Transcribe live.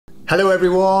Hello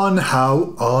everyone,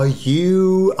 how are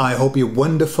you? I hope you're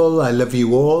wonderful. I love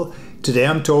you all. Today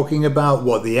I'm talking about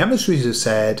what the emissaries have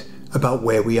said about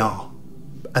where we are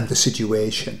and the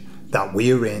situation that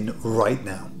we're in right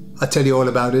now. I'll tell you all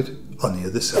about it on the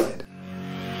other side.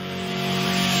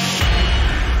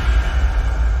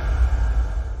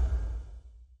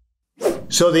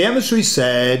 So the emissaries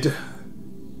said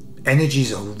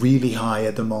energies are really high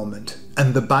at the moment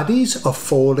and the baddies are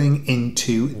falling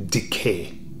into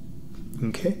decay.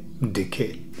 Okay,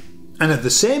 decay. And at the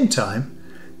same time,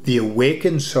 the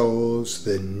awakened souls,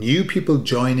 the new people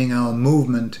joining our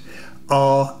movement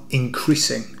are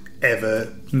increasing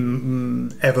ever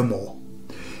more.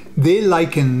 They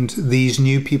likened these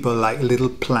new people like little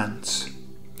plants,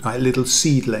 right, little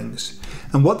seedlings.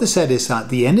 And what they said is that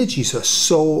the energies are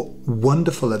so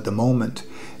wonderful at the moment.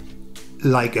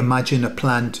 Like imagine a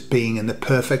plant being in the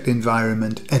perfect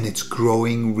environment and it's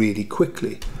growing really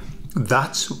quickly.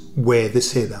 That's where they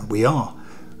say that we are.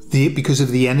 Because of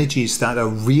the energies that are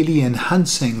really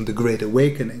enhancing the Great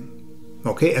Awakening.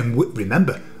 Okay, and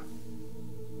remember,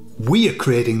 we are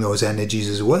creating those energies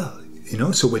as well. You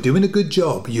know, so we're doing a good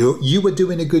job. You are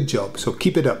doing a good job. So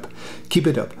keep it up. Keep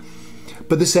it up.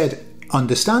 But they said,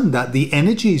 understand that the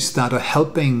energies that are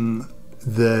helping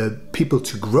the people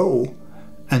to grow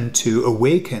and to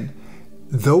awaken,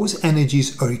 those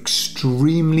energies are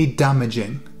extremely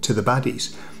damaging to the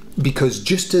baddies. Because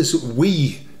just as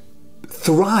we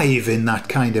thrive in that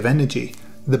kind of energy,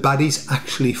 the baddies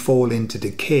actually fall into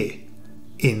decay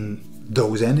in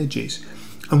those energies.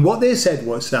 And what they said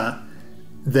was that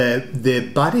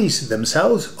the baddies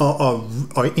themselves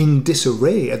are in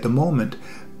disarray at the moment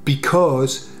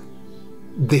because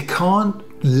they can't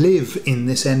live in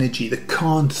this energy, they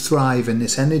can't thrive in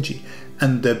this energy.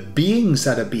 And the beings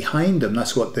that are behind them,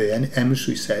 that's what the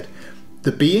emissary said,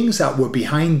 the beings that were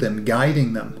behind them,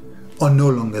 guiding them, are no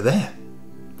longer there.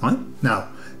 Right? Now,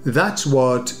 that's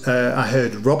what I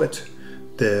heard Robert,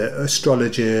 the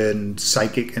astrologer and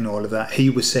psychic and all of that,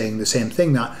 he was saying the same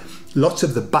thing, that lots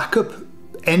of the backup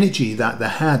energy that they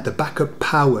had, the backup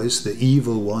powers, the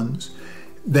evil ones,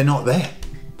 they're not there.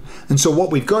 And so what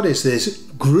we've got is this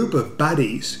group of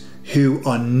baddies who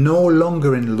are no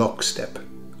longer in lockstep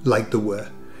like they were.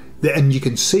 And you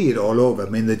can see it all over. I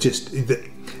mean, they're just...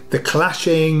 the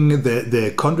clashing,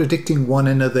 the contradicting one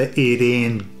another, it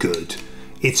ain't good.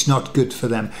 It's not good for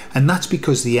them. And that's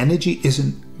because the energy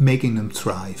isn't making them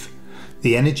thrive.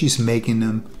 The energy is making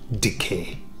them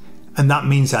decay. And that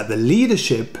means that the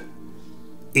leadership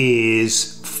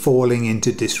is falling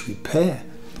into disrepair.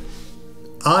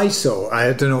 I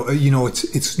don't know, you know,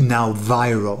 it's now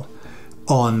viral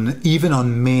even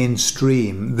on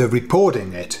mainstream. They're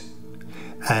reporting it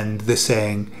and they're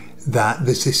saying that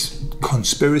there's this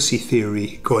conspiracy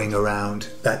theory going around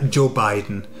that Joe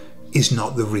Biden is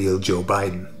not the real Joe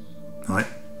Biden, right?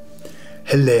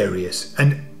 Hilarious.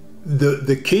 And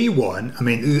the key one, I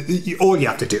mean, all you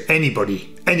have to do,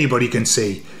 anybody can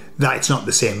see that it's not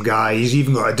the same guy. He's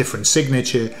even got a different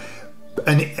signature.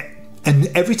 And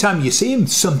every time you see him,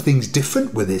 something's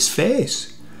different with his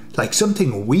face, like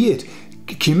something weird.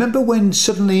 Can you remember when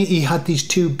suddenly he had these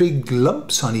two big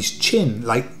lumps on his chin,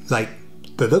 like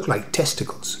they look like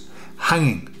testicles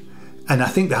hanging, and I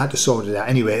think they had to sort it out.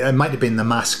 Anyway, it might have been the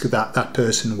mask that that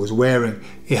person was wearing.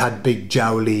 He had big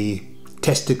jowly,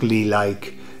 testicly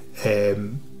like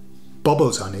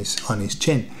bubbles on his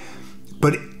chin.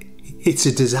 But it's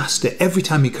a disaster every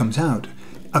time he comes out.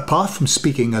 Apart from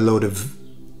speaking a load of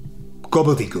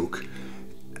gobbledygook,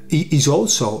 he's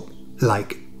also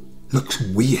like looks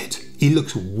weird. He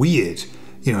looks weird,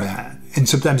 you know. And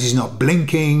sometimes he's not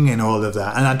blinking and all of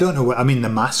that. And I don't know what, I mean, the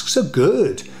masks are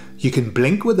good. You can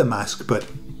blink with the mask, but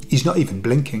he's not even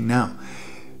blinking now.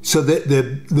 So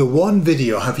the one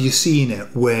video, have you seen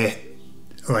it, where,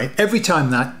 right, every time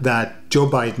that Joe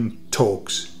Biden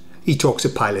talks, he talks a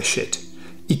pile of shit.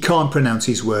 He can't pronounce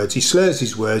his words. He slurs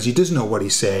his words. He doesn't know what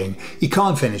he's saying. He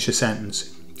can't finish a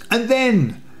sentence. And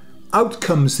then out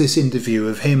comes this interview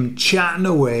of him chatting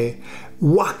away,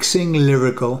 waxing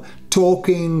lyrical,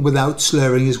 talking without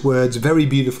slurring his words, very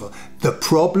beautiful. The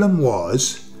problem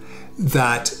was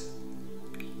that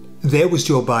there was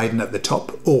Joe Biden at the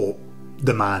top, or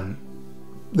the man,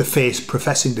 the face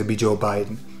professing to be Joe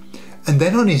Biden. And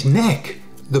then on his neck,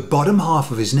 the bottom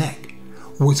half of his neck,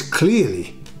 was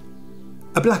clearly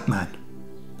a black man.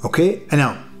 Okay? And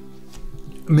now,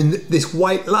 I mean, this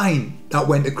white line that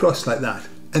went across like that,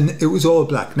 and it was all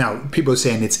black. Now, people are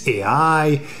saying it's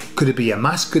AI. Could it be a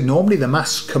mask? Normally the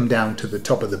masks come down to the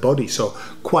top of the body, so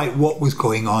quite what was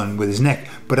going on with his neck.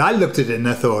 But I looked at it and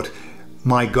I thought,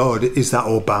 my God, is that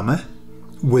Obama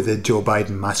with a Joe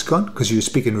Biden mask on? Because he was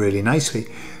speaking really nicely.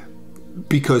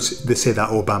 because they say that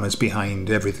Obama's behind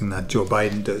everything that Joe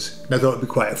Biden does. And I thought it'd be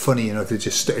quite funny, you know, if they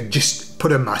just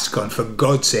put a mask on, for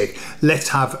God's sake. Let's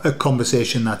have a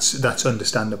conversation that's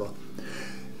understandable.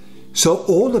 So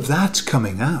all of that's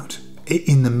coming out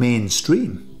in the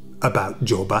mainstream about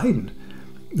Joe Biden.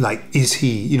 Like, is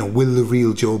he, you know, will the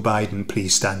real Joe Biden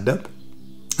please stand up?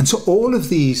 And so all of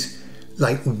these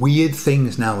like weird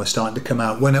things now are starting to come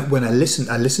out. When I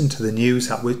listen to the news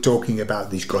that we're talking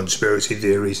about these conspiracy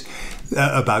theories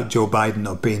about Joe Biden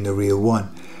not being the real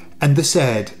one. And they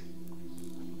said,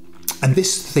 and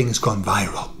this thing's gone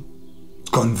viral. It's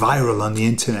gone viral on the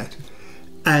internet.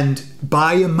 And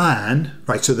by a man,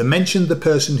 right, so they mentioned the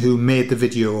person who made the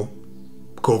video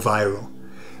go viral,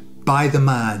 by the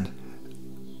man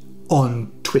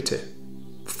on Twitter,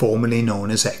 formerly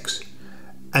known as X.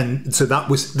 And so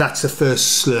that's the first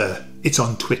slur. It's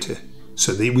on Twitter,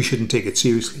 so we shouldn't take it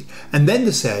seriously. And then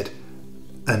they said,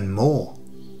 and more.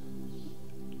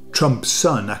 Trump's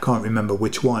son, I can't remember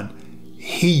which one,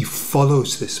 he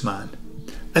follows this man.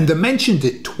 And they mentioned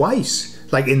it twice,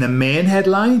 like in the main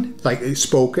headline, like it's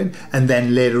spoken, and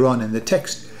then later on in the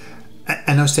text.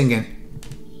 And I was thinking,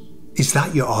 is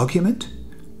that your argument?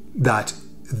 That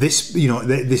this, you know,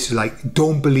 this is like,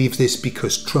 don't believe this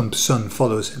because Trump's son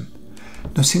follows him.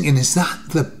 And I was thinking, is that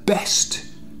the best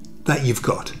that you've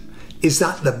got? Is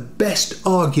that the best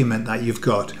argument that you've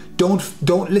got?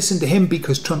 Don't listen to him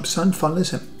because Trump's son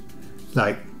follows him.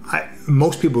 Like,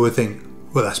 most people would think,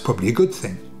 well, that's probably a good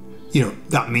thing. You know,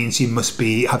 that means he must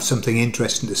have something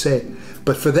interesting to say.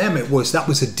 But for them, that was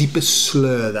the deepest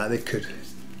slur that they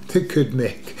could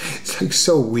make. It's like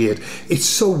so weird. It's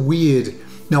so weird.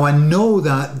 Now, I know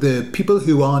that the people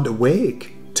who aren't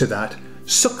awake to that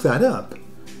suck that up.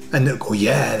 And they'll go,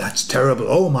 yeah, that's terrible.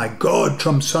 Oh my God,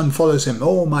 Trump's son follows him.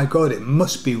 Oh my God, it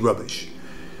must be rubbish.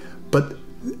 But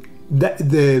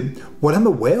what I'm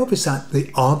aware of is that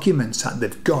the arguments that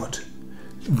they've got,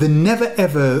 they never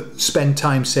ever spend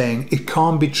time saying it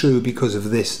can't be true because of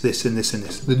this, this and this and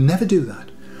this. They never do that.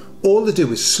 All they do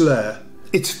is slur.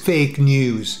 It's fake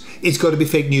news. It's got to be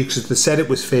fake news because they said it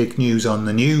was fake news on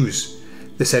the news.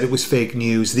 They said it was fake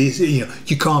news. These, you know,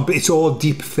 you can't. It's all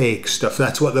deep fake stuff.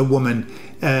 That's what the woman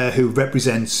who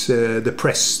represents the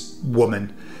press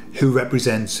woman who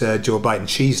represents Joe Biden.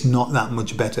 She's not that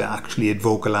much better actually at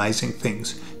vocalizing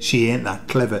things. She ain't that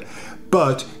clever.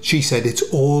 But she said it's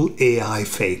all AI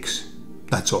fakes.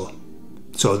 That's all.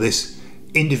 So this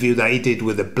interview that he did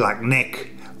with a black neck,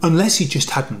 unless he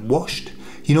just hadn't washed.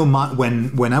 You know,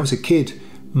 when I was a kid,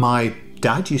 my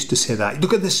dad used to say that.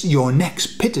 Look at this, your neck's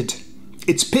pitted.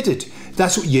 It's pitted.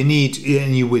 That's what you need.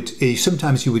 And you would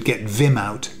sometimes you would get Vim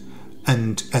out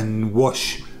and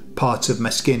wash parts of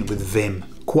my skin with Vim.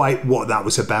 Quite what that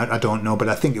was about, I don't know, but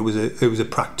I think it was a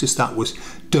practice that was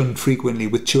done frequently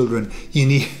with children.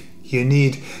 You've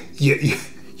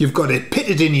got it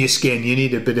pitted in your skin. You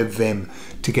need a bit of Vim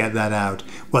to get that out.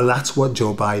 Well, that's what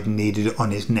Joe Biden needed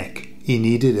on his neck. He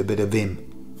needed a bit of Vim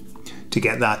to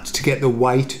get the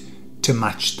white to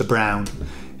match the brown.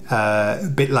 A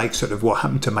bit like sort of what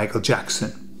happened to Michael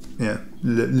Jackson. Yeah,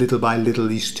 little by little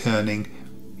he's turning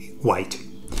white.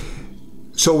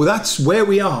 So that's where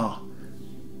we are.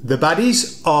 The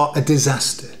baddies are a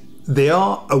disaster. They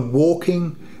are a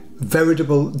walking,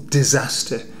 veritable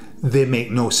disaster. They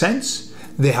make no sense.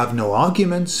 They have no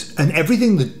arguments. And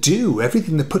everything they do,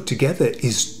 everything they put together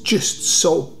is just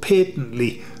so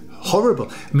patently horrible.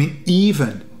 I mean,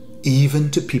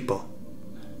 even to people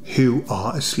who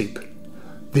are asleep,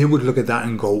 they would look at that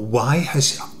and go, why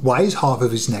is half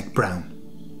of his neck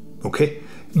brown? Okay?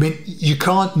 I mean, you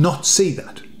can't not see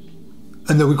that.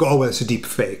 And then we go, oh, well, it's a deep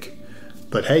fake.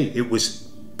 But hey, it was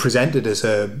presented as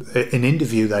an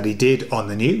interview that he did on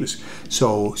the news.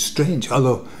 So strange.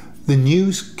 Although the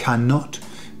news cannot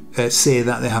say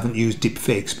that they haven't used deep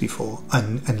fakes before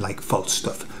and like false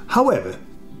stuff. However,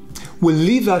 we'll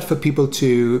leave that for people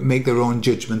to make their own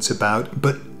judgments about.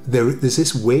 But there's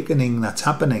this awakening that's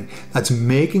happening that's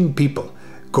making people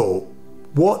go,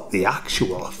 what the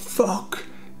actual fuck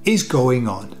is going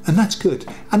on? And that's good.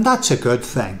 And that's a good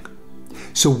thing.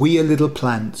 So we are little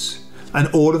plants. And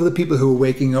all of the people who are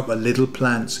waking up are little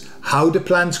plants. How do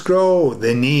plants grow?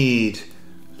 They need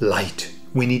light.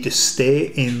 We need to stay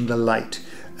in the light.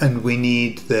 And we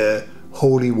need the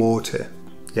holy water.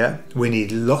 Yeah, we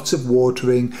need lots of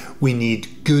watering. We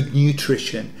need good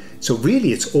nutrition. So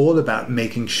really, it's all about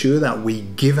making sure that we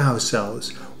give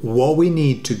ourselves what we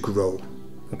need to grow.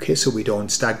 Okay, so we don't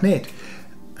stagnate.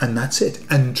 And that's it.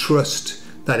 And trust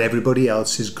that everybody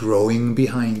else is growing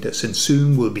behind us. And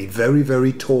soon we'll be very,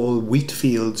 very tall wheat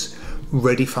fields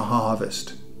ready for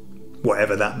harvest.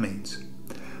 Whatever that means.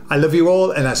 I love you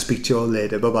all, and I'll speak to you all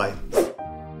later. Bye-bye.